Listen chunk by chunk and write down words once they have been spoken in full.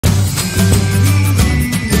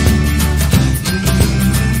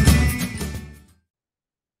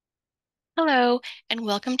Hello, and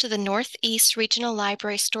welcome to the Northeast Regional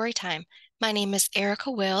Library Storytime. My name is Erica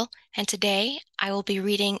Will, and today I will be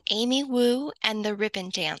reading Amy Wu and the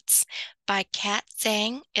Ribbon Dance by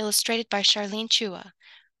Zhang, illustrated by Charlene Chua,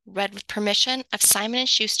 read with permission of Simon &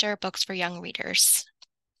 Schuster Books for Young Readers.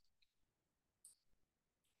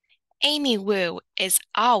 Amy Wu is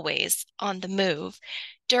always on the move.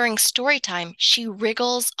 During storytime, she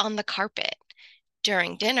wriggles on the carpet.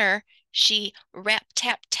 During dinner, she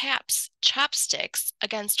rap-tap-taps chopsticks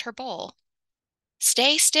against her bowl.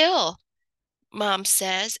 Stay still, Mom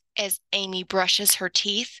says as Amy brushes her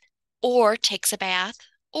teeth, or takes a bath,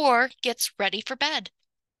 or gets ready for bed.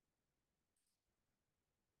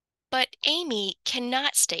 But Amy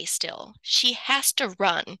cannot stay still. She has to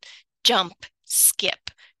run, jump,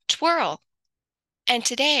 skip, twirl. And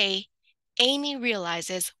today, Amy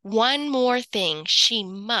realizes one more thing she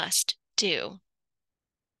must do.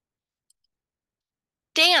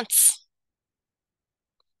 Dance!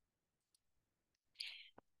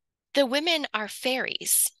 The women are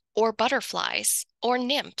fairies, or butterflies, or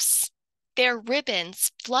nymphs. Their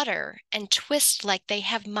ribbons flutter and twist like they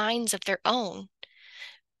have minds of their own.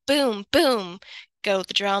 Boom, boom, go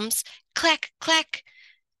the drums. Clack, clack,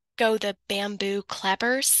 go the bamboo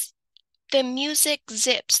clappers. The music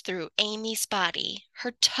zips through Amy's body.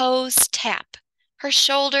 Her toes tap. Her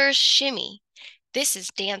shoulders shimmy. This is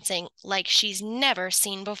dancing like she's never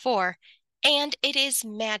seen before, and it is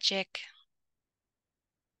magic.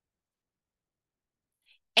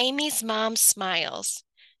 Amy's mom smiles.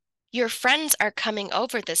 Your friends are coming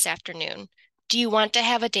over this afternoon. Do you want to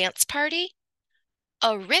have a dance party?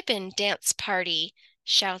 A ribbon dance party,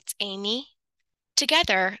 shouts Amy.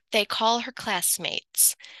 Together, they call her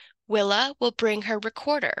classmates. Willa will bring her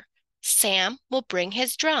recorder. Sam will bring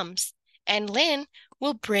his drums. And Lynn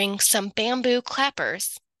will bring some bamboo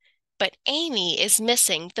clappers. But Amy is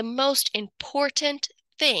missing the most important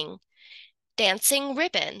thing, dancing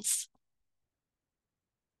ribbons.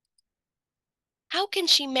 How can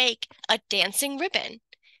she make a dancing ribbon?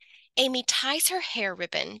 Amy ties her hair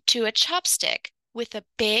ribbon to a chopstick with a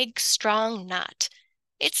big, strong knot.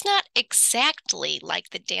 It's not exactly like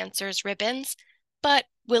the dancer's ribbons, but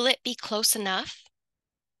will it be close enough?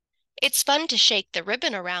 It's fun to shake the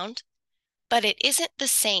ribbon around, but it isn't the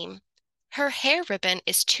same. Her hair ribbon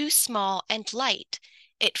is too small and light.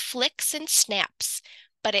 It flicks and snaps,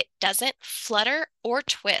 but it doesn't flutter or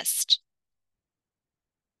twist.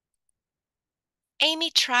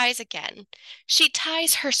 Amy tries again. She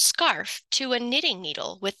ties her scarf to a knitting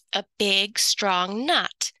needle with a big, strong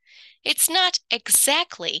knot. It's not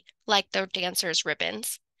exactly like the dancer's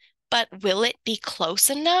ribbons, but will it be close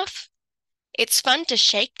enough? It's fun to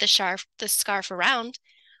shake the scarf around,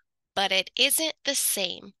 but it isn't the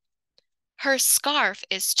same. Her scarf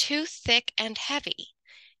is too thick and heavy.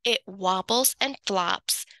 It wobbles and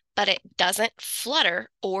flops, but it doesn't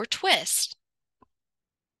flutter or twist.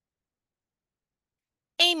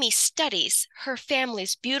 Amy studies her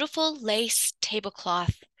family's beautiful lace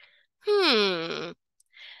tablecloth. Oh,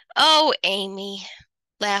 Amy,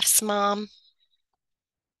 laughs Mom.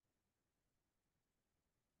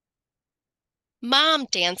 Mom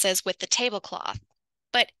dances with the tablecloth,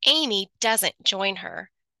 but Amy doesn't join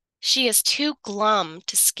her. She is too glum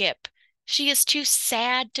to skip. She is too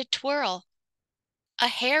sad to twirl. A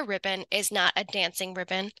hair ribbon is not a dancing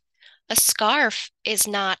ribbon. A scarf is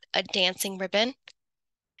not a dancing ribbon.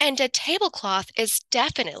 And a tablecloth is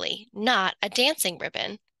definitely not a dancing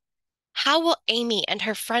ribbon. How will Amy and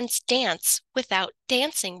her friends dance without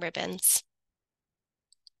dancing ribbons?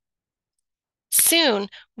 Soon,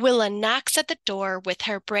 Willa knocks at the door with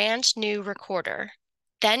her brand new recorder.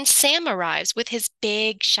 Then Sam arrives with his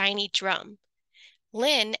big, shiny drum.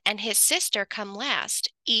 Lynn and his sister come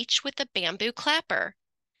last, each with a bamboo clapper.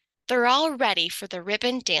 They're all ready for the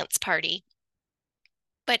ribbon dance party.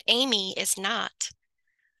 But Amy is not.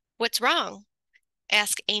 What's wrong?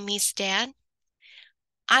 asks Amy's dad.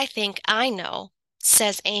 I think I know,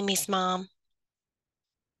 says Amy's mom.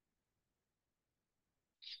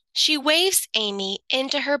 She waves Amy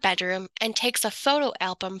into her bedroom and takes a photo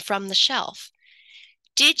album from the shelf.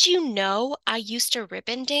 Did you know I used to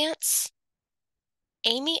ribbon dance?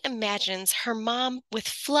 Amy imagines her mom with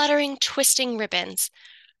fluttering, twisting ribbons.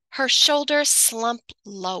 Her shoulders slump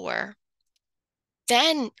lower.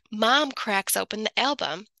 Then Mom cracks open the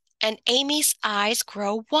album, and Amy's eyes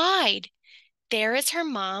grow wide. There is her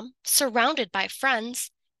mom, surrounded by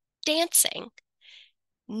friends, dancing.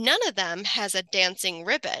 None of them has a dancing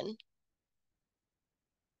ribbon.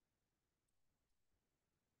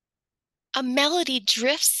 A melody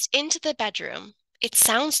drifts into the bedroom. It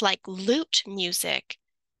sounds like lute music.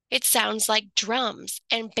 It sounds like drums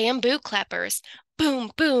and bamboo clappers.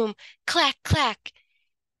 Boom, boom, clack, clack.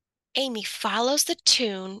 Amy follows the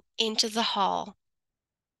tune into the hall.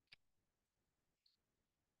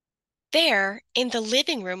 There, in the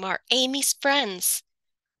living room, are Amy's friends.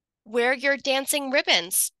 "Where are your dancing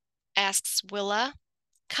ribbons?" asks Willa.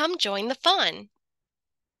 "Come join the fun."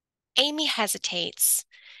 Amy hesitates.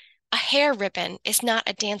 A hair ribbon is not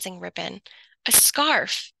a dancing ribbon. A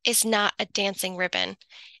scarf is not a dancing ribbon.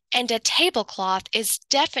 And a tablecloth is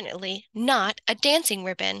definitely not a dancing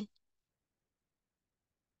ribbon.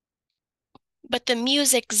 But the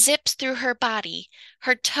music zips through her body.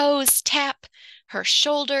 Her toes tap, her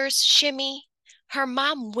shoulders shimmy. Her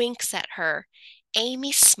mom winks at her.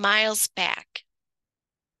 Amy smiles back.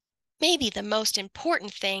 Maybe the most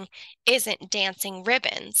important thing isn't dancing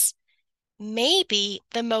ribbons. Maybe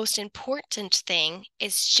the most important thing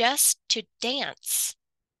is just to dance.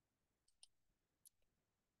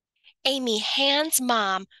 Amy hands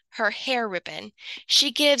Mom her hair ribbon.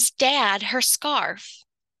 She gives Dad her scarf.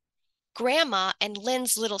 Grandma and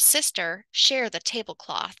Lynn's little sister share the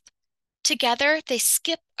tablecloth. Together, they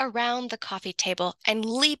skip around the coffee table and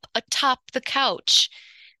leap atop the couch.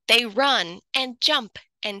 They run and jump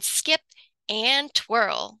and skip and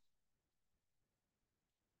twirl.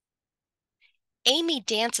 Amy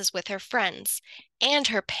dances with her friends and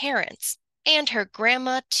her parents and her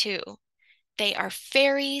grandma too. They are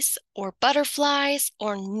fairies or butterflies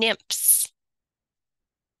or nymphs.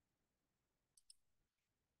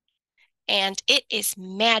 And it is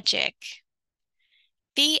magic.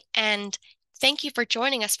 The end. Thank you for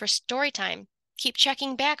joining us for Storytime. Keep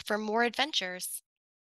checking back for more adventures.